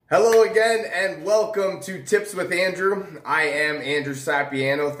again, and welcome to Tips with Andrew. I am Andrew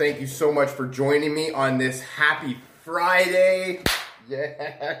Sapiano. Thank you so much for joining me on this happy Friday.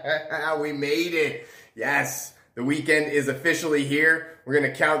 Yeah, we made it. Yes, the weekend is officially here. We're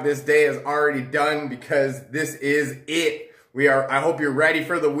going to count this day as already done because this is it. I hope you're ready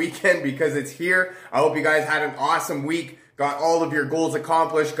for the weekend because it's here. I hope you guys had an awesome week, got all of your goals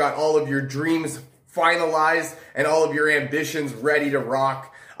accomplished, got all of your dreams finalized, and all of your ambitions ready to rock.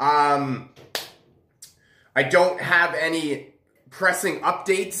 I don't have any pressing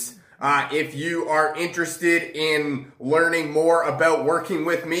updates. If you are interested in learning more about working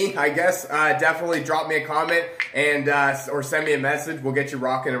with me, I guess, definitely drop me a comment and or send me a message. We'll get you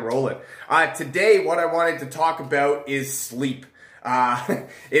rocking and rolling. Today, what I wanted to talk about is sleep. It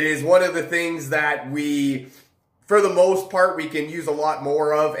is one of the things that for the most part, we can use a lot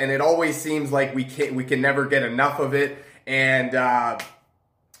more of, and it always seems like we can never get enough of it. And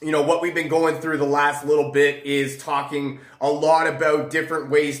what we've been going through the last little bit is talking a lot about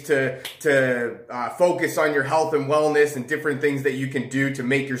different ways to focus on your health and wellness and different things that you can do to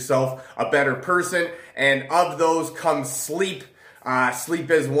make yourself a better person. And of those comes sleep.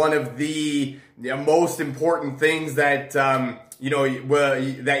 Sleep is one of the most important things that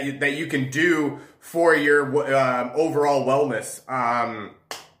that you can do for your overall wellness.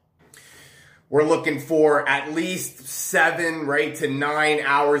 We're looking for at least 7 to 9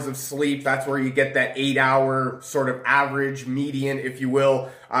 hours of sleep. That's where you get that 8-hour sort of average median, if you will,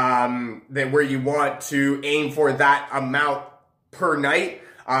 where you want to aim for that amount per night.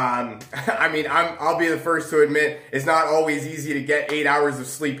 I'll be the first to admit it's not always easy to get 8 hours of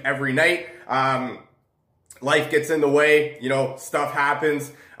sleep every night. Life gets in the way, stuff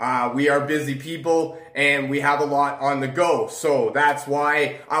happens. We are busy people and we have a lot on the go. So that's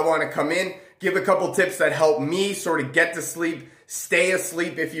why I want to come in, give a couple tips that help me sort of get to sleep, stay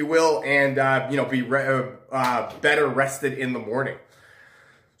asleep, if you will, and, be better rested in the morning.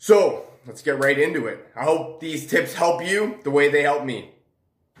 So let's get right into it. I hope these tips help you the way they help me.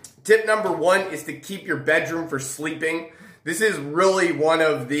 Tip number 1 is to keep your bedroom for sleeping. This is really one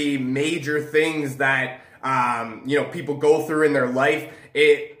of the major things that people go through in their life.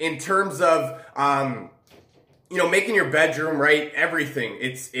 In terms of making your bedroom, everything.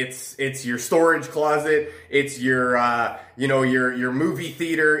 It's your storage closet. It's your your movie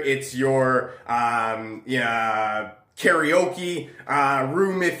theater. It's your karaoke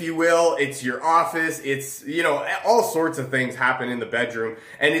room, if you will. It's your office. It's all sorts of things happen in the bedroom,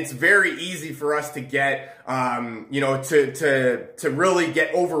 and it's very easy for us to get to really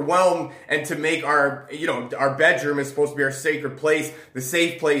get overwhelmed and to make our bedroom is supposed to be our sacred place, the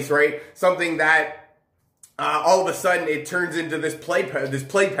safe place, right? Something that all of a sudden it turns into this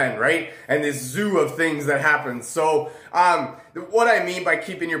playpen, right? And this zoo of things that happen. So what I mean by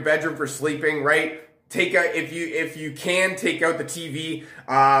keeping your bedroom for sleeping, right? If you can take out the TV,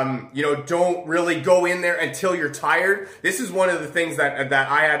 don't really go in there until you're tired. This is one of the things that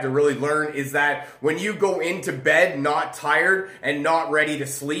I had to really learn, is that when you go into bed not tired and not ready to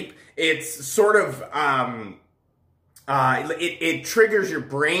sleep, it's sort of it triggers your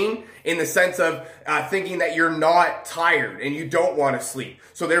brain in the sense of thinking that you're not tired and you don't want to sleep.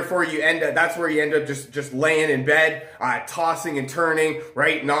 So therefore that's where you end up just laying in bed, tossing and turning,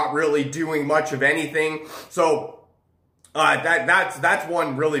 right? Not really doing much of anything. So that's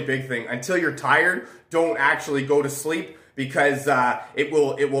one really big thing. Until you're tired, don't actually go to sleep, because it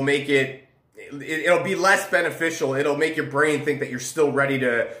will make it'll be less beneficial. It'll make your brain think that you're still ready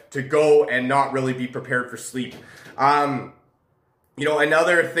to go and not really be prepared for sleep.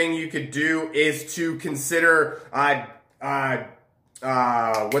 Another thing you could do is to consider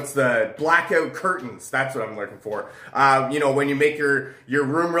what's the blackout curtains. That's what I'm looking for. When you make your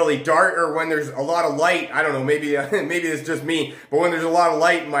room really dark, or when there's a lot of light. I don't know, maybe it's just me, but when there's a lot of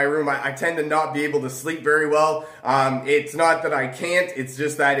light in my room, I tend to not be able to sleep very well. It's not that I can't, it's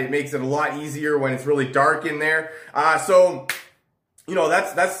just that it makes it a lot easier when it's really dark in there.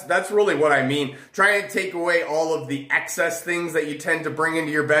 That's really what I mean. Try and take away all of the excess things that you tend to bring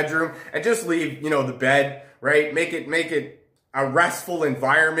into your bedroom, and just leave, the bed, right? Make it a restful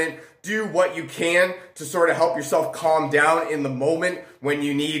environment. Do what you can to sort of help yourself calm down in the moment when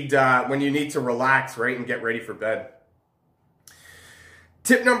you need to relax, right, and get ready for bed.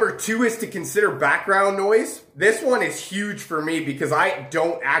 Tip number 2 is to consider background noise. This one is huge for me because I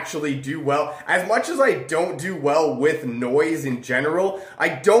don't actually do well. As much as I don't do well with noise in general, I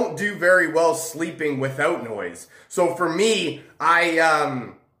don't do very well sleeping without noise. So for me,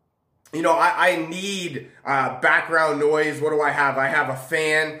 I I need background noise. What do I have? I have a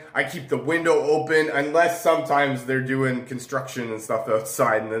fan. I keep the window open unless sometimes they're doing construction and stuff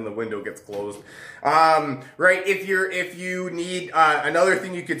outside and then the window gets closed. Right. If you need, another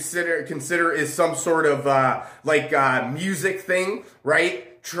thing you consider is some sort of, music thing, right?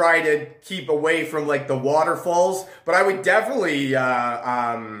 Try to keep away from like the waterfalls, but I would definitely,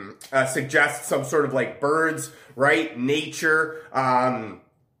 suggest some sort of like birds, right? Nature,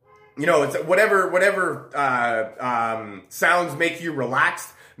 it's whatever sounds make you relaxed,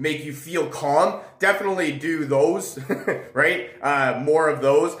 make you feel calm. Definitely do those, right? More of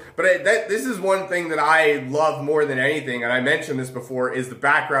those. But this is one thing that I love more than anything, and I mentioned this before, is the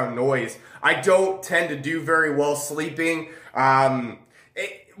background noise. I don't tend to do very well sleeping.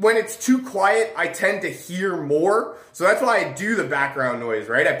 When it's too quiet, I tend to hear more. So that's why I do the background noise,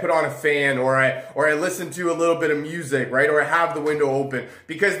 right? I put on a fan or I listen to a little bit of music, right? Or I have the window open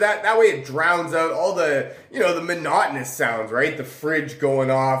because that way it drowns out all the, the monotonous sounds, right? The fridge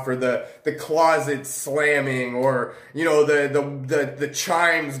going off or the closet slamming or, the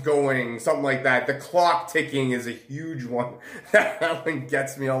chimes going, something like that. The clock ticking is a huge one. That one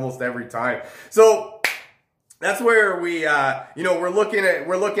gets me almost every time. So that's where we're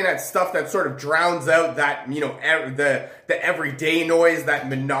looking at stuff that sort of drowns out that, the everyday noise, that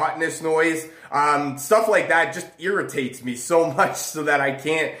monotonous noise. Stuff like that just irritates me so much so that I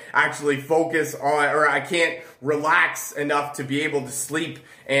can't actually focus on, or I can't relax enough to be able to sleep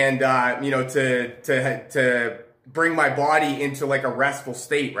and, to bring my body into like a restful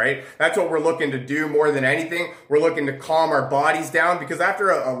state, right? That's what we're looking to do more than anything. We're looking to calm our bodies down because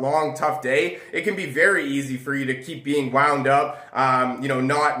after a long, tough day, it can be very easy for you to keep being wound up,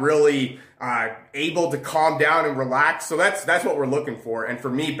 not really able to calm down and relax. So that's what we're looking for. And for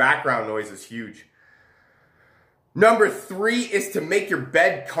me, background noise is huge. Number 3 is to make your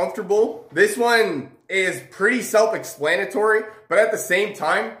bed comfortable. This one is pretty self-explanatory, but at the same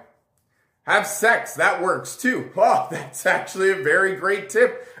time, have sex. That works too. Oh, that's actually a very great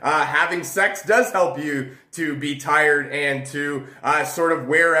tip. Having sex does help you to be tired and to sort of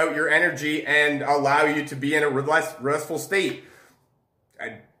wear out your energy and allow you to be in a restful state.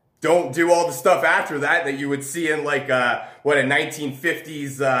 Don't do all the stuff after that you would see in like a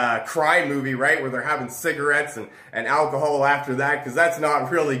 1950s crime movie, right? Where they're having cigarettes and alcohol after that, because that's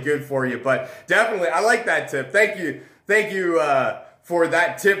not really good for you. But definitely, I like that tip. Thank you for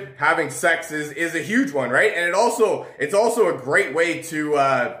that tip. Having sex is a huge one, right? And it's also a great way to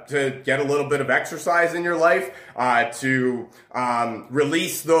get a little bit of exercise in your life, to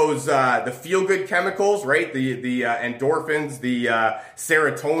release those the feel good chemicals, right? The endorphins, the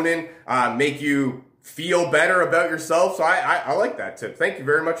serotonin, make you feel better about yourself. So I like that tip. Thank you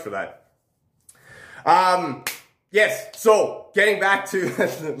very much for that. Yes, so getting back to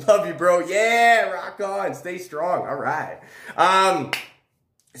love you, bro. Yeah, rock on, stay strong. All right.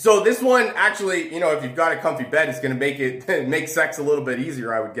 So this one actually, if you've got a comfy bed, it's going to make sex a little bit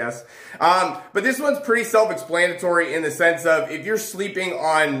easier, I would guess. But this one's pretty self-explanatory in the sense of if you're sleeping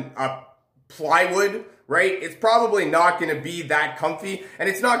on plywood, right, it's probably not going to be that comfy, and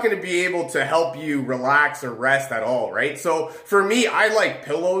it's not going to be able to help you relax or rest at all, right? So for me, I like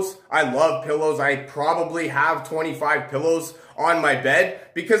pillows. I love pillows. I probably have 25 pillows on my bed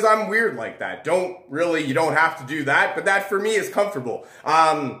because I'm weird like that. You don't have to do that, but that for me is comfortable.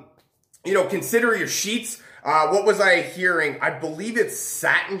 Consider your sheets. What was I hearing? I believe it's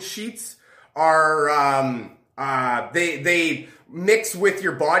satin sheets are, they mix with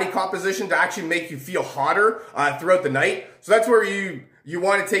your body composition to actually make you feel hotter throughout the night. So that's where you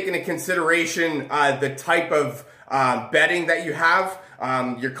want to take into consideration the type of bedding that you have,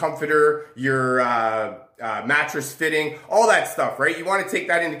 your comforter, your mattress fitting, all that stuff, right? You want to take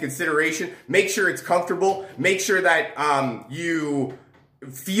that into consideration. Make sure it's comfortable. Make sure that you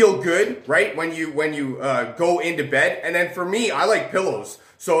feel good, right? When you go into bed. And then for me, I like pillows.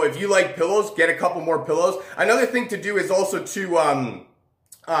 So if you like pillows, get a couple more pillows. Another thing to do is also to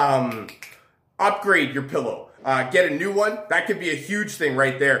upgrade your pillow. Get a new one. That could be a huge thing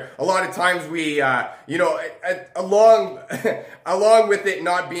right there. A lot of times we, along with it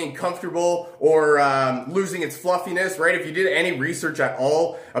not being comfortable or losing its fluffiness, right? If you did any research at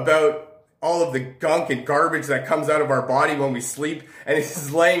all about all of the gunk and garbage that comes out of our body when we sleep and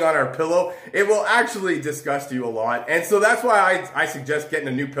it's laying on our pillow, it will actually disgust you a lot. And so that's why I suggest getting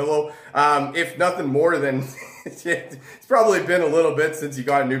a new pillow. If nothing more than it's probably been a little bit since you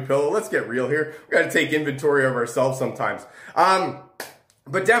got a new pillow. Let's get real here. We got to take inventory of ourselves sometimes.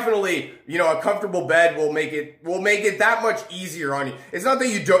 But definitely, a comfortable bed will make it that much easier on you. It's not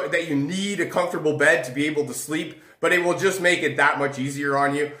that you need a comfortable bed to be able to sleep, but it will just make it that much easier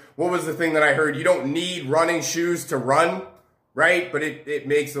on you. What was the thing that I heard? You don't need running shoes to run, right? But it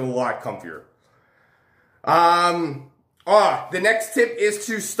makes it a lot comfier. The next tip is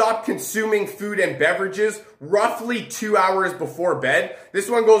to stop consuming food and beverages roughly 2 hours before bed. This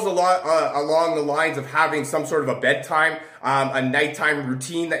one goes along the lines of having some sort of a bedtime, a nighttime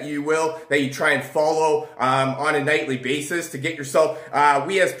routine that you try and follow on a nightly basis to get yourself.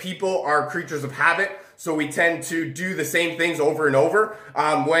 We as people are creatures of habit, so we tend to do the same things over and over.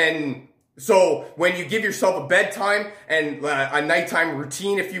 So when you give yourself a bedtime and a nighttime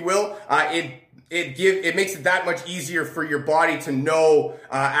routine, if you will, it makes it that much easier for your body to know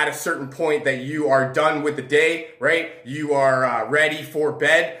at a certain point that you are done with the day, right? You are ready for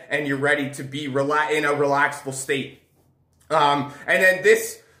bed and you're ready to be in a relaxful state.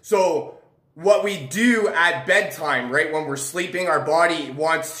 So what we do at bedtime, right, when we're sleeping, our body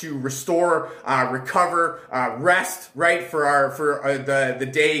wants to restore, recover, rest, right, for the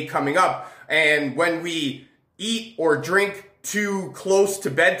day coming up. And when we eat or drink too close to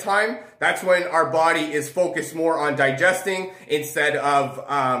bedtime, that's when our body is focused more on digesting instead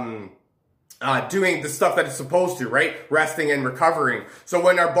of doing the stuff that it's supposed to, right? Resting and recovering. So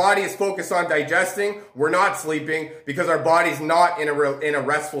when our body is focused on digesting, we're not sleeping because our body's not in a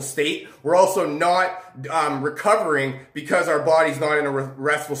restful state. We're also not recovering because our body's not in a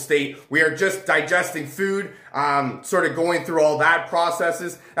restful state. We are just digesting food, sort of going through all that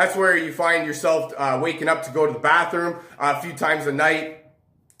processes. That's where you find yourself waking up to go to the bathroom a few times a night.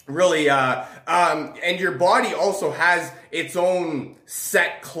 Really, and your body also has its own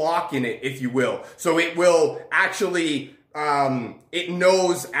set clock in it, if you will. So it will actually, it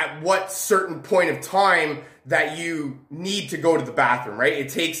knows at what certain point of time that you need to go to the bathroom, right? It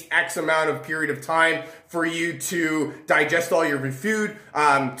takes X amount of period of time for you to digest all your food,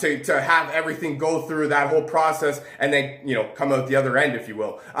 to have everything go through that whole process and then, come out the other end, if you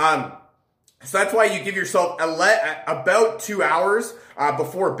will. So that's why you give yourself about 2 hours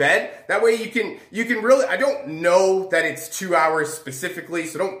before bed. That way you can really, I don't know that it's 2 hours specifically,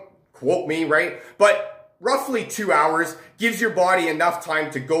 so don't quote me, right? But roughly 2 hours gives your body enough time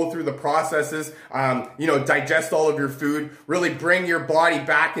to go through the processes, digest all of your food, really bring your body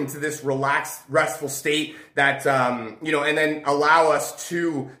back into this relaxed, restful state that, and then allow us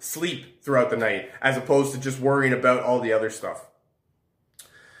to sleep throughout the night as opposed to just worrying about all the other stuff.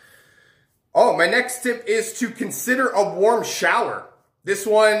 Oh, my next tip is to consider a warm shower. This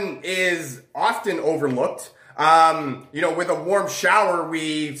one is often overlooked. With a warm shower,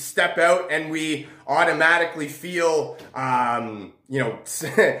 we step out and we automatically feel,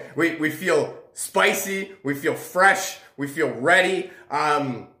 we feel spicy, we feel fresh, we feel ready.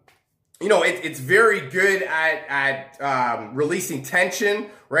 It's very good at releasing tension,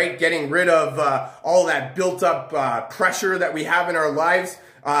 right? Getting rid of all that built up pressure that we have in our lives.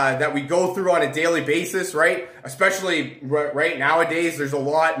 That we go through on a daily basis, right? Especially right nowadays, there's a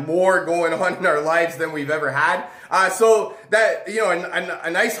lot more going on in our lives than we've ever had. So that,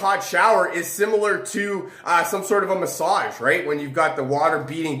 a nice hot shower is similar to some sort of a massage, right? When you've got the water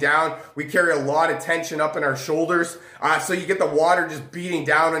beating down, we carry a lot of tension up in our shoulders. So you get the water just beating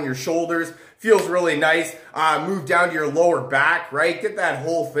down on your shoulders. Feels really nice. Move down to your lower back, right? Get that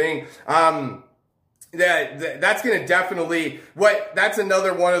whole thing. That's going to definitely, that's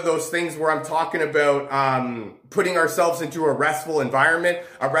another one of those things where I'm talking about putting ourselves into a restful environment,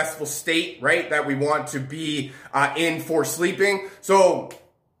 a restful state, right, that we want to be in for sleeping. So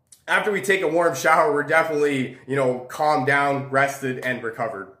after we take a warm shower, we're definitely, calmed down, rested, and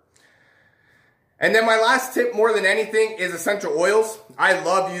recovered. And then my last tip, more than anything, is essential oils. I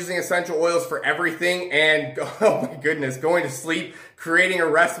love using essential oils for everything, and oh my goodness, going to sleep, creating a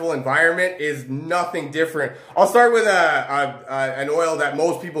restful environment is nothing different. I'll start with an oil that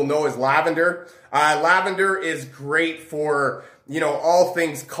most people know is lavender. Lavender is great for, all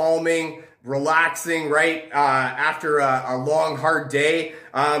things calming, relaxing, right? After a long, hard day.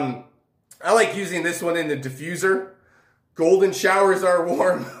 I like using this one in the diffuser. Golden showers are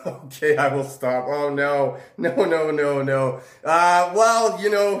warm. Okay, I will stop. Oh, no. No.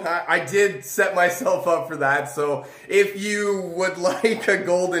 I did set myself up for that. So if you would like a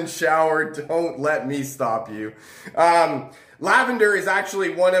golden shower, don't let me stop you. Lavender is actually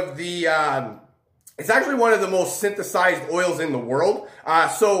one of the... It's actually one of the most synthesized oils in the world.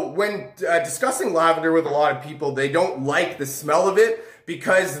 So when discussing lavender with a lot of people, they don't like the smell of it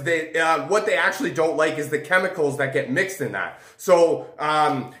because what they actually don't like is the chemicals that get mixed in that. So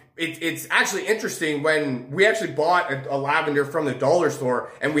it's actually interesting when we actually bought a lavender from the dollar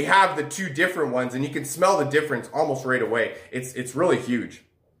store, and we have the two different ones, and you can smell the difference almost right away. It's really huge.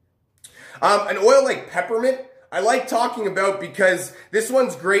 An oil like peppermint, I like talking about because this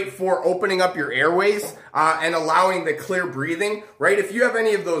one's great for opening up your airways and allowing the clear breathing, right? If you have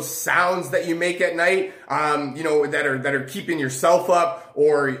any of those sounds that you make at night, you know, that are keeping yourself up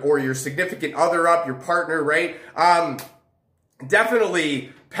or your significant other up, your partner, right?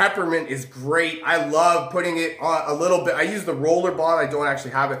 Definitely peppermint is great. I love putting it on a little bit. I use the roller ball. I don't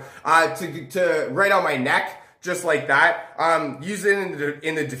actually have it to right on my neck. Just like that. Using it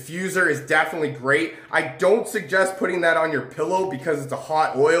in the diffuser is definitely great. I don't suggest putting that on your pillow because it's a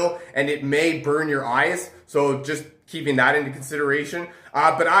hot oil and it may burn your eyes. So just keeping that into consideration.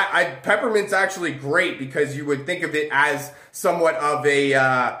 But peppermint's actually great because you would think of it as somewhat of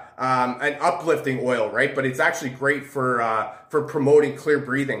an uplifting oil, right? But it's actually great for promoting clear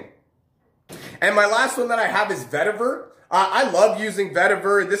breathing. And my last one that I have is vetiver. I love using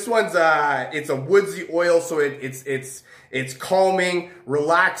vetiver. This one's it's a woodsy oil, so it's calming,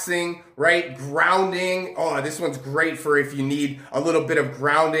 relaxing, right? Grounding. Oh, this one's great for if you need a little bit of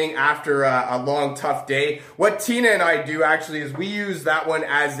grounding after a long, tough day. What Tina and I do actually is we use that one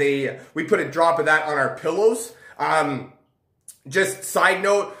as we put a drop of that on our pillows. Just side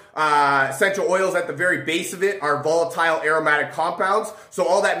note, essential oils at the very base of it are volatile aromatic compounds. So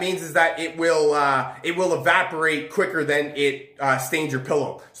all that means is that it will evaporate quicker than it stains your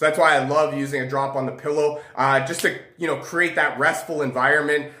pillow. So that's why I love using a drop on the pillow, just to, you know, create that restful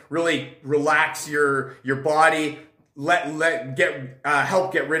environment, really relax your body,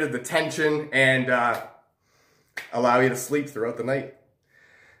 help get rid of the tension and allow you to sleep throughout the night.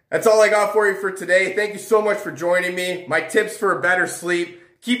 That's all I got for you for today. Thank you so much for joining me. My tips for a better sleep: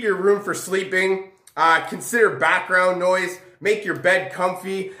 keep your room for sleeping. Consider background noise. Make your bed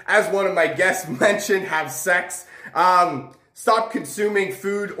comfy. As one of my guests mentioned, have sex. Stop consuming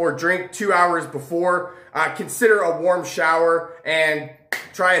food or drink 2 hours before. Consider a warm shower and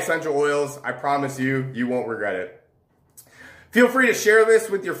try essential oils. I promise you, you won't regret it. Feel free to share this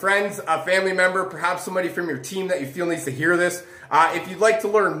with your friends, a family member, perhaps somebody from your team that you feel needs to hear this. If you'd like to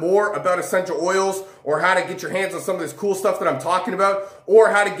learn more about essential oils or how to get your hands on some of this cool stuff that I'm talking about, or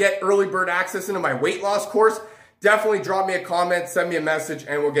how to get early bird access into my weight loss course, definitely drop me a comment, send me a message,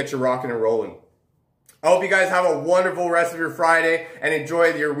 and we'll get you rocking and rolling. I hope you guys have a wonderful rest of your Friday and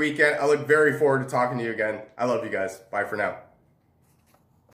enjoy your weekend. I look very forward to talking to you again. I love you guys. Bye for now.